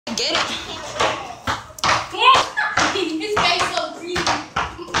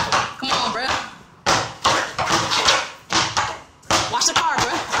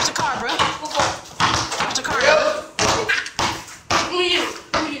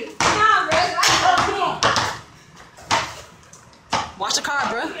Watch the car,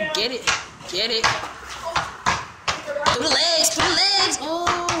 bro. Get it. Get it. Through the legs. Through the legs.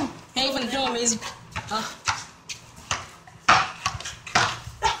 Oh. He ain't finna do him, is he?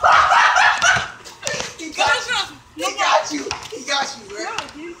 He got you. He got you. He got you, bro.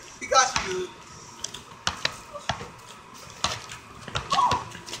 He got you, dude.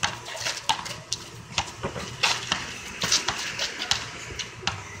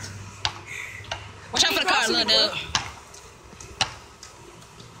 Watch out for the car, little dude.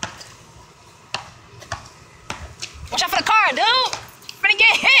 Watch out for the car, dude. Finna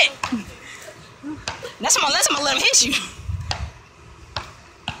get hit. That's I'm gonna let him hit you.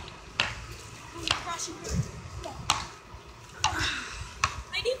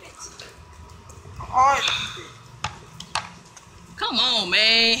 Come on,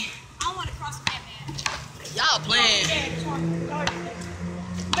 man. I don't want to cross that, man. Y'all playing.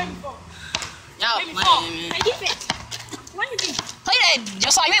 Y'all playing, man. Hey, defense. What you do? Play that.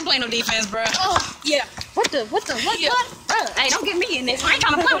 Josiah, you ain't playing no defense, bro. Oh, yeah. What? Yeah. Bro, hey, don't get me in this. I ain't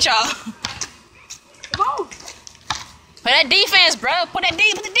trying to play with y'all. Come on. Play that defense, bro. Put the D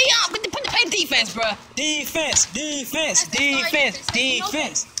on. Put the pay defense, bro. Defense.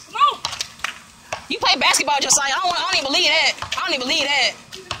 Come on. You play basketball, Josiah. I don't even believe that.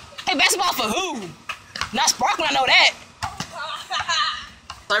 Hey, basketball for who? Not Sparkman, I know that.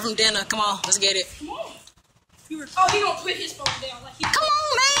 Start from dinner. Come on, let's get it. Come on. Oh, he gonna put his phone down like he. Come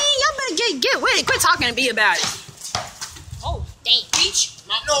on, man. Y'all better get with it. Quit talking to me about it. Oh, dang. Reach.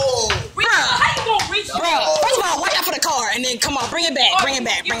 No. Reach. How you gonna reach? Bro, first of all, watch out for the car, and then come on, bring it back. Come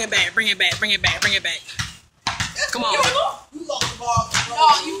on. You lost the ball.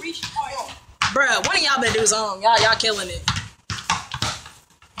 No, you reached. Bro, one of y'all better do something. Y'all killing it.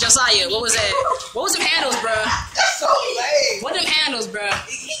 Josiah, what was that? What was them handles, bro? That's so lame. What them handles, bro?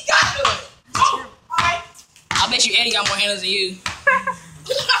 He got them. Oh, alright. I bet you Eddie got more handles than you.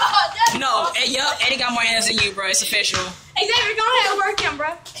 No, Eddie got more handles than you, bro. It's official. Xavier, go ahead and work him,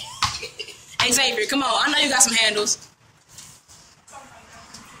 bro. Hey, Xavier, come on. I know you got some handles.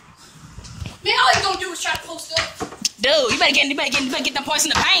 Man, all you gonna do is try to post up. Dude, you better get them points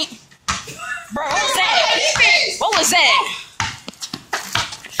in the paint. Bro, what was that? What was that?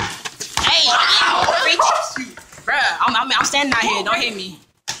 Hey, bro, I'm standing out here. Don't hit me.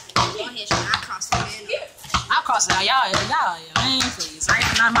 I'll cross it out. Y'all, man, please. I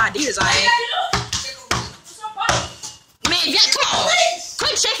ain't none of my Adidas. I ain't. Man, yeah, come on.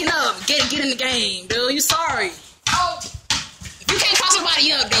 Quit checking up. Get in the game, dude. You sorry. If you can't cross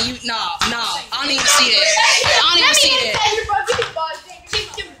somebody up, then no. I don't even see that. I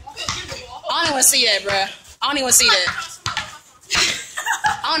don't even see that, bro. I don't even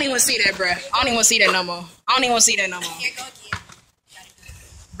see that, bro. I don't even see that no more.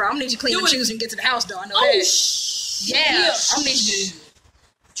 Bro, I'm gonna need you to clean your shoes and get to the house, though. I know that. Yeah, I'm gonna need you to.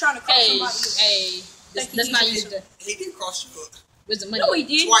 Trying to cross somebody. Hey, let's not use the. He did cross you up. Where's the money? No, he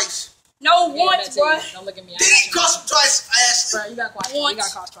did. Twice. No, once, bro. Don't look at me. Did he cross him twice? I asked Bro, him. you got crossed. Once. You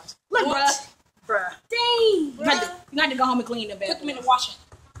got crossed twice. Look, bro. Dang, bro. You got to go home and clean the bad Put them in boy. the washer.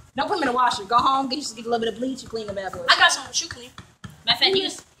 Don't put them in the washer. Go home, get a little bit of bleach, and clean the bad boy. I got some shoe clean. Matter of fact,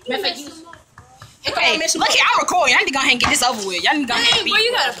 hey, look here, I'm recording. I need to go ahead and get this over with. Y'all need to go ahead and Bro,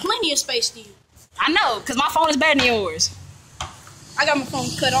 you got plenty of space, Steve. I know, because my phone is better than yours. I got my phone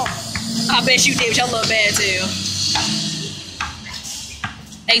cut off. I bet you did with your little bad tail.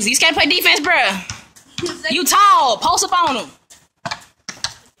 Hey, Z, you can't play defense, bruh. You tall. Post up on him.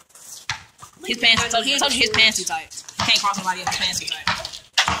 His pants, I told you his pants too tight. You can't cross somebody else's pants too tight.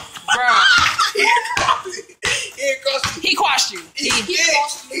 Bruh. He crossed you. He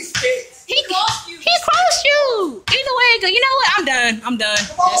crossed you. He crossed you. Either way, you know what? I'm done.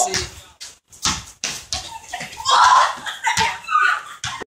 That's it.